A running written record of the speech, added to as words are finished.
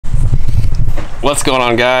What's going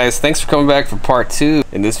on, guys? Thanks for coming back for part 2.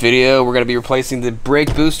 In this video, we're going to be replacing the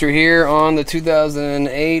brake booster here on the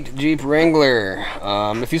 2008 Jeep Wrangler.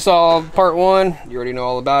 If you saw part 1, you already know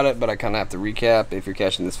all about it, but I kind of have to recap if you're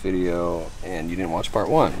catching this video and you didn't watch part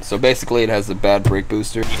 1. So basically, it has a bad brake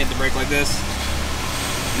booster. You hit the brake like this.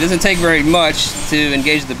 It doesn't take very much to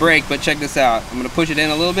engage the brake, but check this out. I'm going to push it in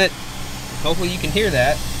a little bit. Hopefully you can hear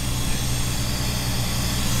that.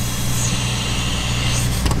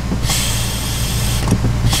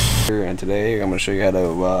 And today I'm going to show you how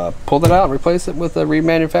to pull that out and replace it with a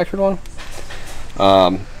remanufactured one.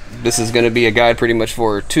 This is going to be a guide pretty much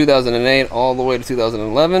for 2008 all the way to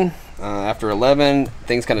 2011. After 11,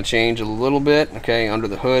 things kind of change a little bit. Okay, under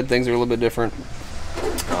the hood, things are a little bit different.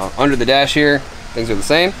 Under the dash here, things are the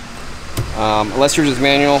same. Unless yours is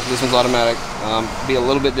manual, this one's automatic. Be a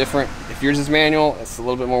little bit different. If yours is manual, it's a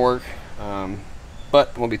little bit more work, but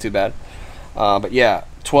it won't be too bad. But yeah,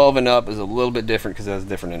 12 and up is a little bit different because it has a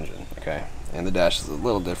different engine, okay? And the dash is a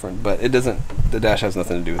little different, but it doesn't, the dash has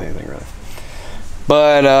nothing to do with anything really.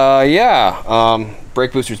 But yeah,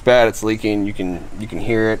 brake booster's bad, it's leaking, you can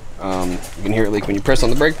hear it. You can hear it leak when you press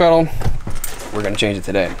on the brake pedal. We're gonna change it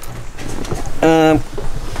today.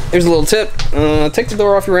 Here's a little tip, take the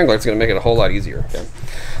door off your Wrangler, it's gonna make it a whole lot easier, okay?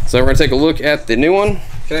 So we're gonna take a look at the new one.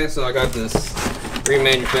 Okay, so I got this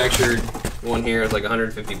remanufactured one here, it's like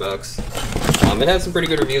 150 bucks. It had some pretty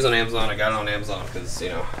good reviews on Amazon. I got it on Amazon because, you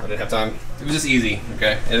know, I didn't have time. It was just easy,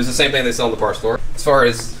 okay? And it was the same thing they sell in the parts store. As far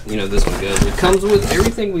as, you know, this one goes, it comes with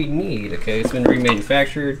everything we need, okay? It's been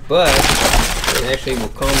remanufactured, but it actually will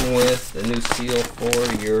come with a new seal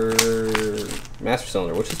for your master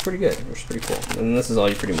cylinder, which is pretty good, which is pretty cool. And this is all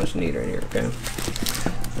you pretty much need right here, okay?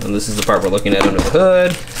 And this is the part we're looking at under the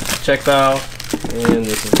hood, check valve, and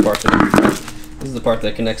this is the part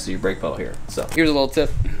that connects to your brake pedal here. So here's a little tip.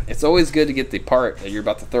 It's always good to get the part that you're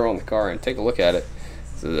about to throw on the car and take a look at it.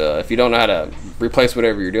 So if you don't know how to replace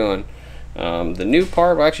whatever you're doing, the new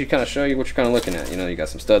part will actually kind of show you what you're kind of looking at. You know, you got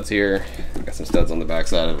some studs here, you got some studs on the back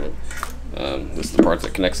side of it. This is the part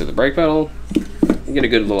that connects to the brake pedal. You get a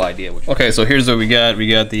good little idea. Okay, so here's what we got. We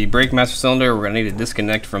got the brake master cylinder. We're gonna need to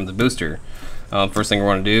disconnect from the booster. First thing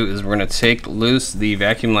we're going to do is we're going to take loose the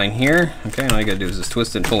vacuum line here. Okay, all you got to do is just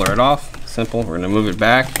twist it and pull it right off. Simple. We're going to move it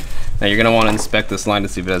back. Now you're going to want to inspect this line to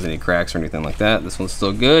see if it has any cracks or anything like that. This one's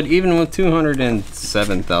still good. Even with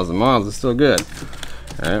 207,000 miles, it's still good.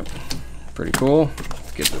 All right, pretty cool.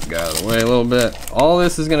 Let's get this guy out of the way a little bit. All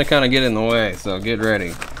this is going to kind of get in the way, so get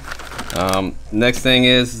ready. Next thing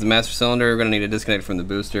is the master cylinder. We're going to need to disconnect from the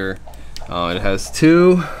booster. It has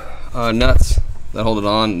two nuts that hold it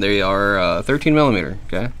on. They are 13 millimeter,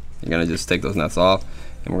 okay? You're gonna just take those nuts off,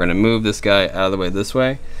 and we're gonna move this guy out of the way this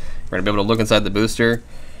way. We're gonna be able to look inside the booster,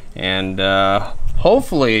 and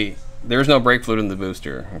hopefully there's no brake fluid in the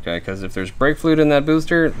booster, okay? Because if there's brake fluid in that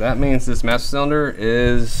booster, that means this master cylinder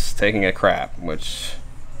is taking a crap, which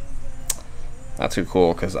not too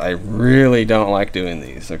cool, because I really don't like doing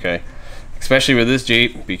these, okay? Especially with this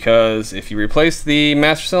Jeep, because if you replace the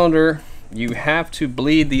master cylinder, you have to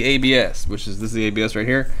bleed the ABS, which is, this is the ABS right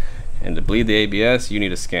here, and to bleed the ABS you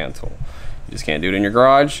need a scan tool. You just can't do it in your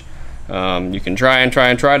garage. You can try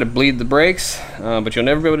to bleed the brakes, but you'll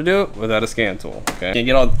never be able to do it without a scan tool, okay?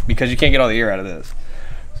 Because you can't get all the air out of this.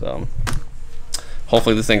 So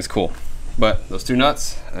hopefully this thing's cool. But those two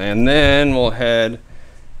nuts, and then we'll head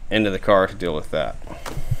into the car to deal with that.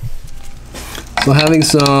 So having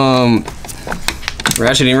some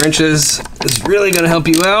ratcheting wrenches is really going to help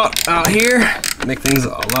you out here, make things a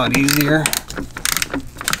lot easier.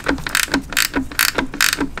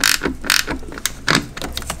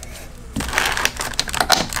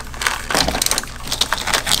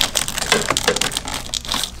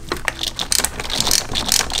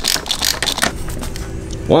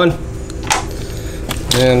 One,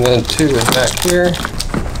 and then two is back here.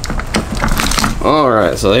 All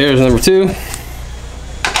right, so here's number 2.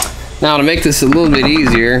 Now to make this a little bit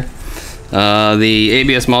easier, the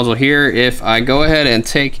ABS module here, if I go ahead and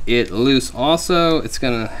take it loose also, it's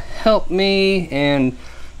gonna help me in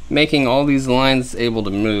making all these lines able to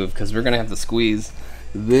move, because we're gonna have to squeeze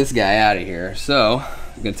this guy out of here. So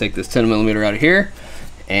I'm gonna take this 10 millimeter out of here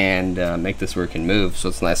and make this where it can move, so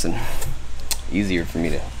it's nice and easier for me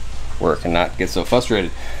to work and not get so frustrated.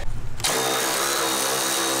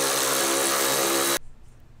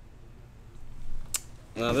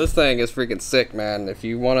 Now this thing is freaking sick, man. If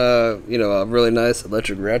you want a really nice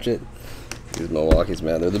electric ratchet, these Milwaukee's,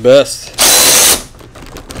 man, they're the best.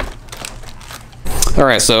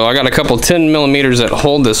 Alright, so I got a couple 10 millimeters that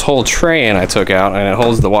hold this whole tray in I took out, and it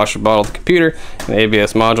holds the washer bottle, the computer, and the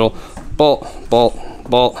ABS module. Bolt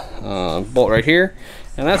right here,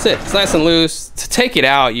 And that's it. It's nice and loose. To take it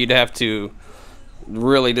out, you'd have to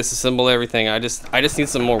really disassemble everything. I just need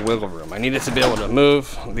some more wiggle room. I need it to be able to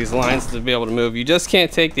move, these lines to be able to move. You just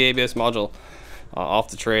can't take the ABS module off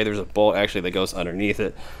the tray. There's a bolt actually that goes underneath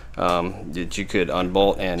it that you could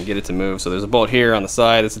unbolt and get it to move. So there's a bolt here on the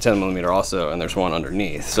side. It's a 10mm also, and there's one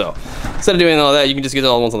underneath. So instead of doing all that, you can just get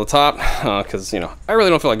all the ones on the top because, you know, I really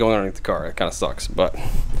don't feel like going underneath the car. It kind of sucks. But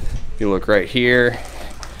if you look right here,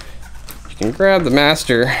 you can grab the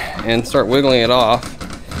master and start wiggling it off,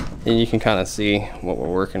 and you can kind of see what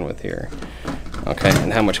we're working with here, okay,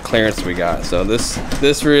 and how much clearance we got. So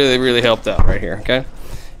this really helped out right here, okay.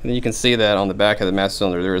 And then you can see that on the back of the master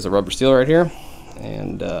cylinder there is a rubber seal right here,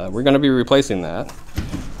 and we're going to be replacing that.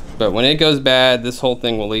 But when it goes bad, this whole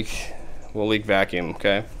thing will leak vacuum,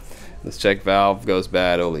 okay. This check valve goes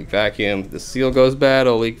bad, it'll leak vacuum. The seal goes bad,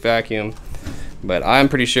 it'll leak vacuum. But I'm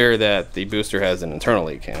pretty sure that the booster has an internal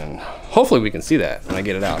leak, and hopefully we can see that when I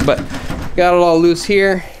get it out. But got it all loose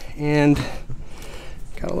here, and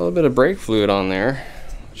got a little bit of brake fluid on there,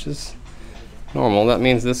 which is normal. That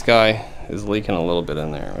means this guy is leaking a little bit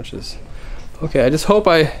in there, which is okay. I just hope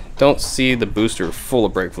I don't see the booster full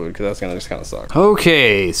of brake fluid, because that's gonna just kind of suck.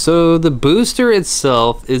 Okay, so the booster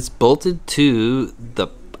itself is bolted to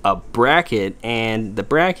a bracket, and the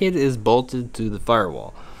bracket is bolted to the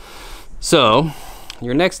firewall. So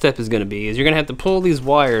your next step is going to be you're going to have to pull these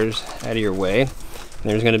wires out of your way. And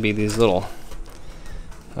there's going to be these little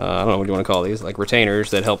I don't know what you want to call these, like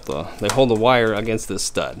retainers that help they hold the wire against this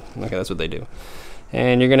stud. Okay, that's what they do.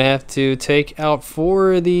 And you're going to have to take out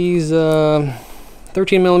 4 of these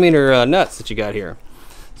 13mm nuts that you got here.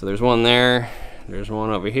 So there's one there, there's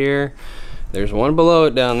one over here, there's one below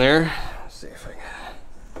it down there. Let's see if I can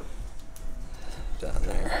down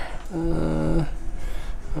there. I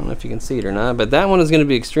don't know if you can see it or not, but that one is going to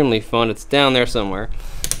be extremely fun. It's down there somewhere.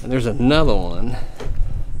 And there's another one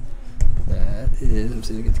that is, I'm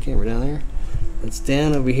seeing if I get the camera down there. It's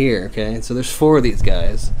down over here, okay? So there's 4 of these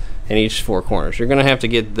guys in each 4 corners. You're going to have to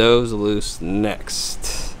get those loose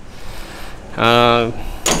next. My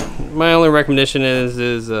only recommendation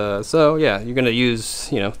is so yeah, you're going to use,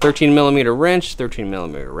 you know, 13mm wrench,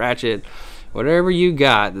 13mm ratchet, whatever you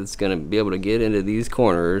got that's going to be able to get into these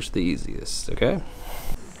corners the easiest, okay?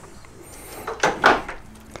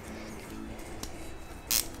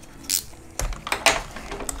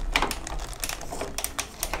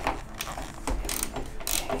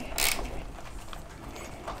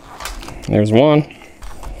 There's 1,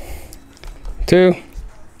 2.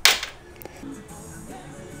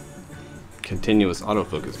 Continuous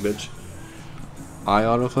autofocus, bitch. Eye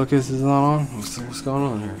autofocus is not on? What's going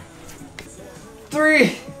on here?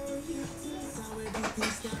 3,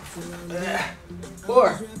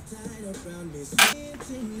 4.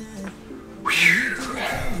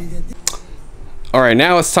 Alright,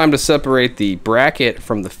 now it's time to separate the bracket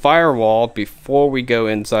from the firewall before we go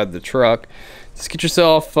inside the truck. Just get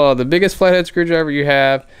yourself the biggest flathead screwdriver you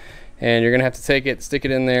have, and you're gonna have to take it, stick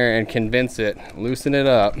it in there, and convince it, loosen it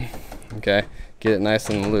up. Okay, get it nice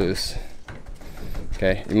and loose.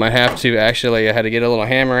 Okay, you might have to actually, I had to get a little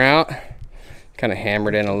hammer out, kind of hammer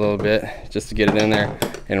it in a little bit just to get it in there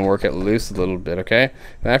and work it loose a little bit. Okay,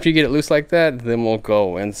 and after you get it loose like that, then we'll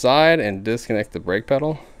go inside and disconnect the brake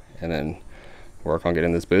pedal, and then work on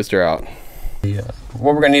getting this booster out.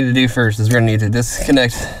 What we're gonna need to do first is we're gonna need to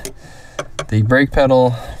disconnect the brake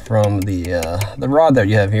pedal from the rod that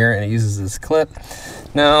you have here, and it uses this clip.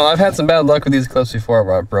 Now, I've had some bad luck with these clips before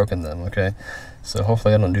where I've broken them, okay? So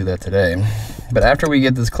hopefully I don't do that today. But after we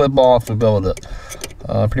get this clip off, we'll be able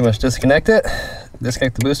to pretty much disconnect it,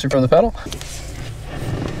 disconnect the booster from the pedal.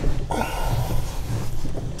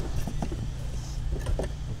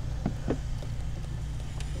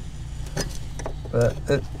 But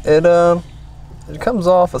it comes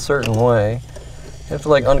off a certain way. You have to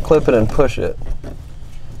like unclip it and push it.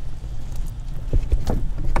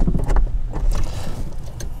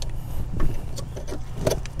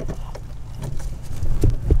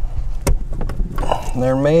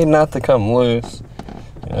 They're made not to come loose,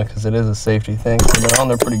 you know, because it is a safety thing. So they're on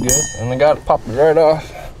there pretty good, and they got it popped right off.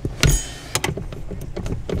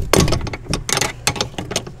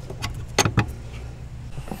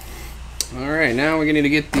 Alright, now we're going to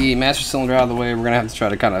get the master cylinder out of the way. We're going to have to try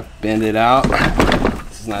to kind of bend it out.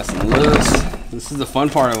 This is nice and loose. This is the fun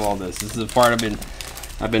part of all this. This is the part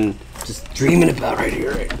I've been just dreaming about right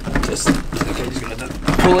here. Right? Okay, just going to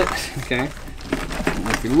pull it. Okay. And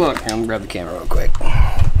if you look, here, I'm going to grab the camera real quick.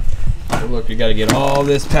 So look, you got to get all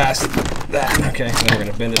this past that. Okay, and then we're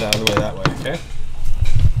going to bend it out of the way that way. Okay.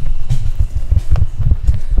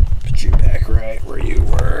 Put you back right where you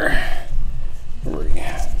were.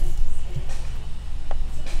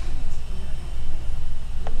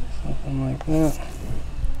 Something like that.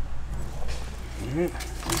 Alright,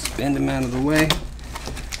 just bend them out of the way.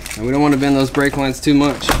 And we don't want to bend those brake lines too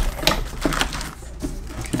much.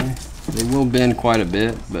 Okay, they will bend quite a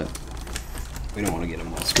bit, but we don't want to get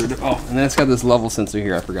them all screwed up. Oh, and then it's got this level sensor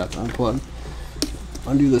here I forgot to unplug.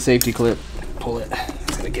 Undo the safety clip, pull it.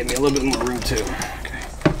 It's going to give me a little bit more room too. Okay,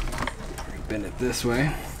 bend it this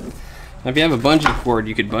way. Now if you have a bungee cord,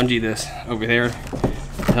 you could bungee this over there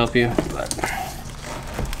to help you, but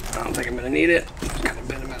I don't think I'm going to need it. Just kind of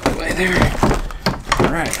bend them out of the way there.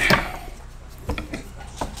 Alright.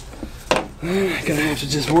 I'm gonna have to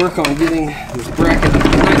just work on getting this bracket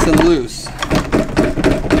nice and loose.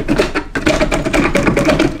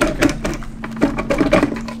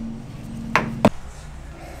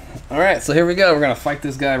 Alright, so here we go. We're gonna fight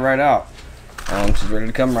this guy right out. She's ready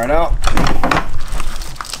to come right out.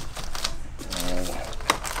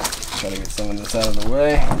 Try to get some of this out of the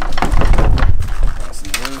way. Nice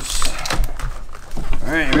and loose.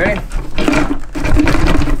 Alright, you ready?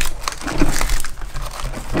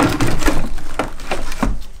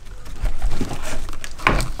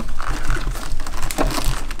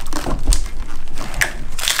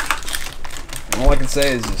 All I can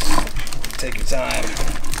say is just take your time,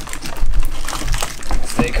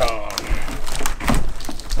 stay calm.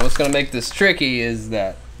 What's going to make this tricky is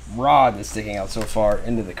that rod that's sticking out so far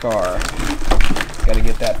into the car. Got to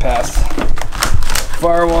get that past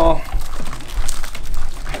firewall.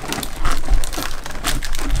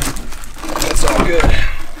 That's all good.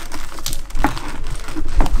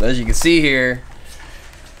 But as you can see here,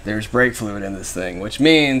 there's brake fluid in this thing, which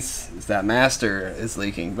means that master is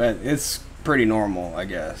leaking, but it's pretty normal, I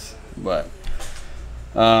guess. But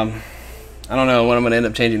I don't know when I'm going to end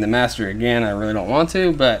up changing the master again. I really don't want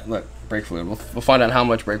to, but look, brake fluid. We'll find out how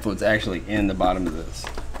much brake fluid is actually in the bottom of this.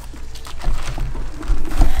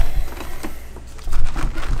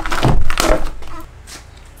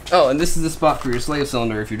 Oh, and this is the spot for your slave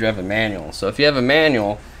cylinder if you drive a manual. So if you have a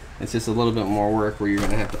manual, it's just a little bit more work where you're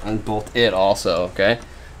going to have to unbolt it also, okay?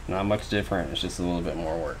 Not much different, it's just a little bit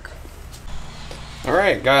more work.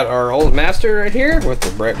 Alright, got our old master right here with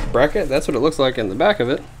the bracket. That's what it looks like in the back of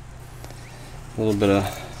it. A little bit of, I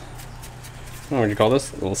don't know what you call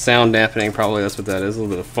this, a little sound dampening, probably that's what that is, a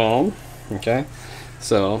little bit of foam. Okay,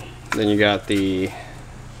 so then you got the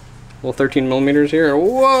little 13 millimeters here.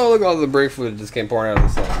 Whoa, look at all the brake fluid just came pouring out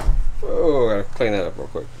of this thing. Whoa, gotta clean that up real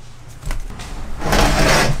quick.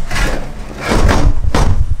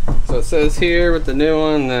 So it says here with the new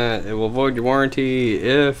one that it will void your warranty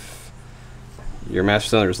if your master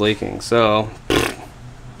cylinder is leaking. So,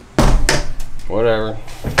 whatever.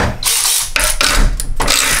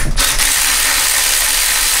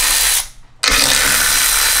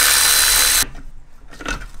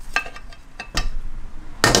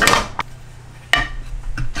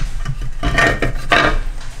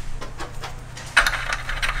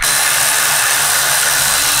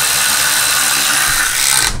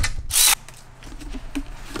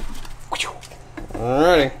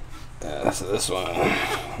 Alrighty. So this one.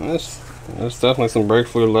 There's definitely some brake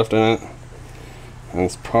fluid left in it. And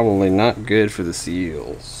it's probably not good for the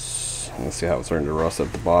seals. Let's see how it's starting to rust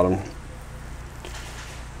at the bottom.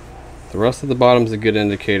 The rust at the bottom is a good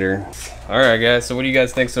indicator. Alright guys, so what do you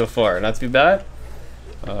guys think so far? Not too bad?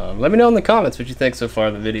 Let me know in the comments what you think so far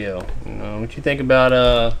of the video. You know, what you think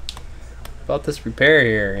about this repair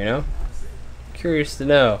here, you know? Curious to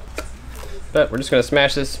know. But we're just gonna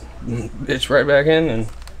smash this bitch right back in and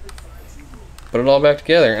put it all back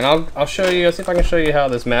together. And I'll show you, I'll see if I can show you how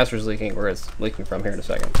this master's leaking, where it's leaking from here in a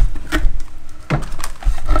second.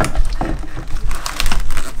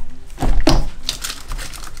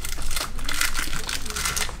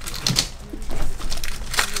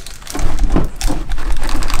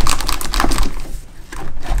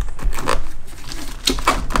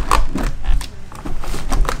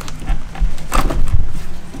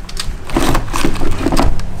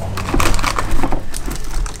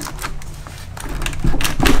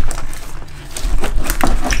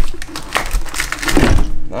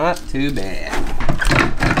 Not too bad.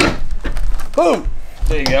 Boom!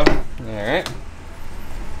 There you go. Alright.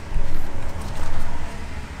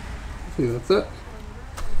 See, that's it.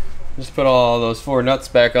 Just put all those 4 nuts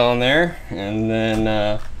back on there. And then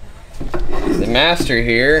the master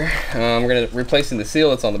here, I'm going to replacing the seal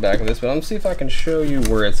that's on the back of this, but I'm going to see if I can show you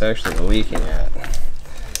where it's actually leaking at.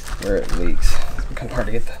 Where it leaks. It's kind of hard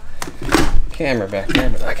to get the camera back there,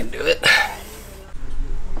 but I can do it.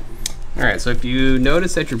 Alright, so if you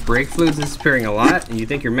notice that your brake fluid's disappearing a lot and you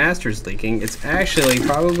think your master's leaking, it's actually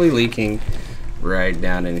probably leaking right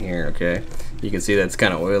down in here, okay? You can see that's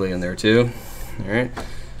kind of oily in there too. Alright,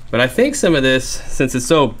 But I think some of this, since it's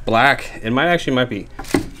so black, it might be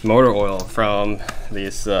motor oil from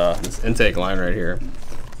this intake line right here.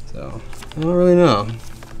 So I don't really know.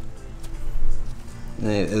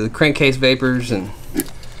 The crankcase vapors and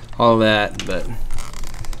all that, but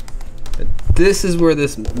this is where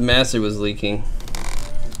this master was leaking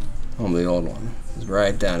on the old one. It's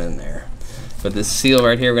right down in there. But this seal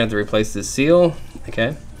right here, we're gonna have to replace this seal,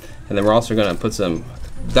 okay? And then we're also gonna put some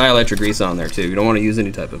dielectric grease on there too. You don't want to use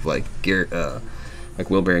any type of like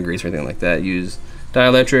wheel bearing grease or anything like that. Use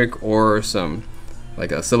dielectric or some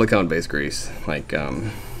like a silicone based grease, like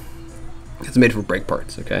it's made for brake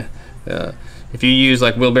parts, okay? If you use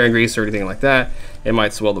like wheel bearing grease or anything like that, it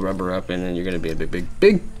might swell the rubber up and then you're gonna be in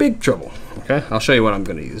big trouble, okay? I'll show you what I'm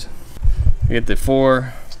gonna use. Get the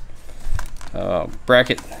 4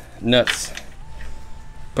 bracket nuts,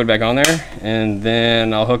 put it back on there, and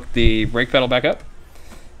then I'll hook the brake pedal back up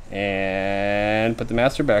and put the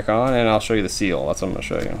master back on, and I'll show you the seal. That's what I'm gonna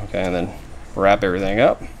show you, okay? And then wrap everything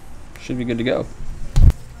up. Should be good to go.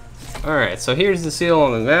 All right, so here's the seal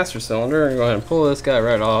on the master cylinder. I'm gonna go ahead and pull this guy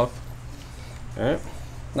right off. All right,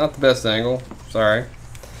 not the best angle, sorry.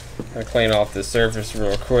 I'm gonna clean off this surface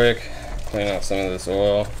real quick, clean off some of this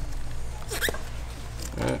oil.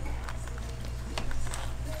 All right.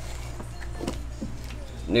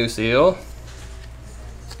 New seal.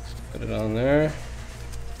 Put it on there.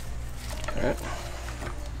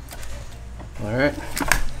 All right.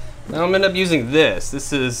 Now I'm gonna end up using this.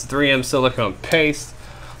 This is 3M silicone paste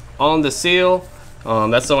on the seal.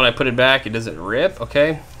 That's the one I put it back. It doesn't rip,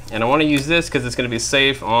 okay? And I want to use this because it's gonna be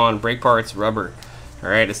safe on brake parts rubber. All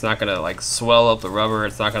right, it's not gonna like swell up the rubber.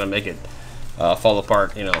 It's not gonna make it fall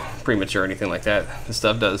apart, you know, premature or anything like that. This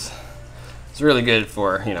stuff does. It's really good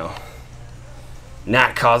for, you know,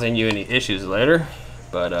 not causing you any issues later.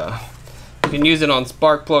 But you can use it on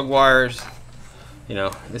spark plug wires. You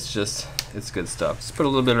know, it's good stuff. Just put a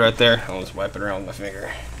little bit right there. I'll just wipe it around with my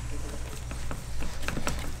finger.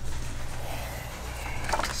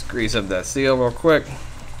 Just grease up that seal real quick.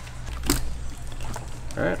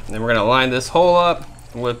 All right, then we're gonna line this hole up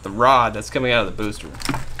with the rod that's coming out of the booster.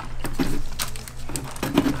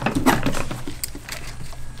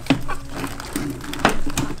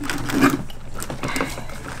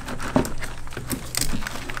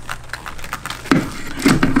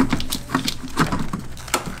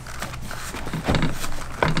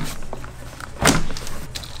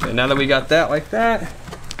 And now that we got that like that,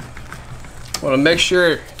 I want to make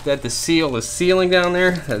sure that the seal is sealing down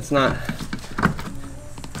there, that it's not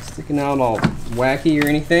sticking out all wacky or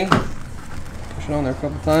anything. Push it on there a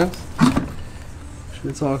couple times. Make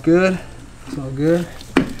sure it's all good. It's all good.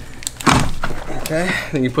 Okay,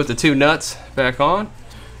 then you put the 2 nuts back on.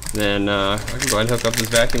 Then I can go ahead and hook up this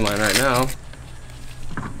vacuum line right now.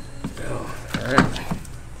 All right,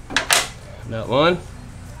 nut 1.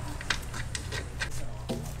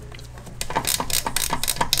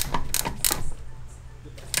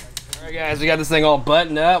 Alright guys, we got this thing all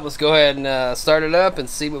buttoned up. Let's go ahead and start it up and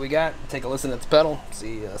see what we got. Take a listen at the pedal.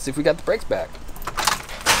 See if we got the brakes back.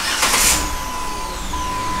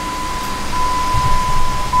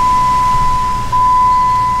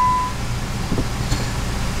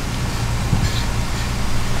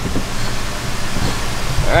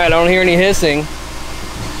 Alright, I don't hear any hissing.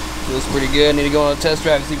 Feels pretty good. Need to go on a test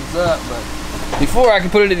drive and see what's up. But before I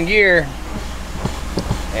could put it in gear,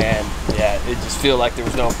 and yeah, it just feel like there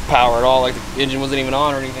was no power at all, like the engine wasn't even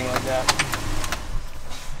on or anything like that.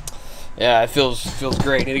 Yeah, it feels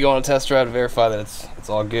great. Need to go on a test drive to verify that it's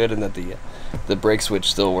all good and that the brake switch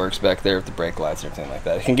still works back there with the brake lights and everything like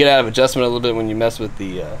that. It can get out of adjustment a little bit when you mess with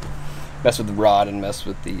the rod and mess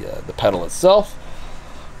with the pedal itself.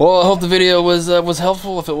 Well, I hope the video was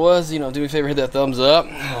helpful. If it was, you know, do me a favor, hit that thumbs up.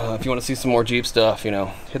 If you want to see some more Jeep stuff, you know,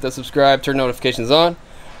 hit that subscribe, turn notifications on.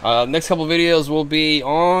 Next couple videos will be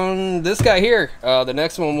on this guy here. The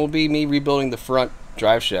next one will be me rebuilding the front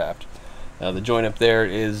drive shaft. The joint up there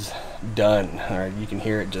is done. All right, you can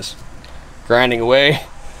hear it just grinding away.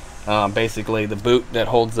 Basically, the boot that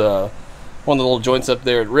holds one of the little joints up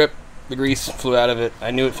there, it ripped. The grease flew out of it.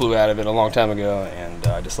 I knew it flew out of it a long time ago, and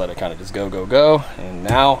I just let it kind of just go. And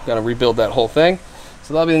now, gotta rebuild that whole thing.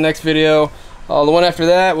 So that'll be the next video. The one after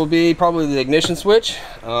that will be probably the ignition switch.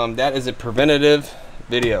 That is a preventative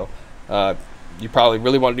video. You probably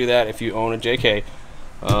really want to do that if you own a JK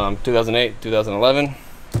 2008, 2011.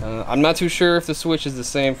 I'm not too sure if the switch is the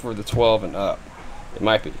same for the 12 and up. It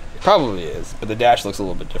might be. It probably is, but the dash looks a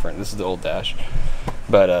little bit different. This is the old dash.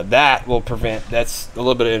 But that will prevent, that's a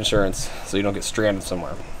little bit of insurance, so you don't get stranded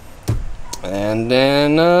somewhere. And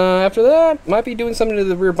then after that, might be doing something to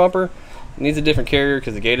the rear bumper. It needs a different carrier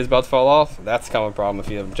because the gate is about to fall off. That's a common problem if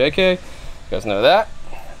you have a JK. You guys know that.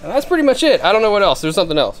 And that's pretty much it. I don't know what else. There's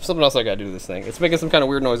something else. Something else I gotta do to this thing. It's making some kind of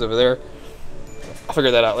weird noise over there. I'll figure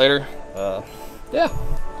that out later. Yeah.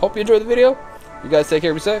 Hope you enjoyed the video. You guys take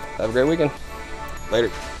care, be safe. Have a great weekend. Later.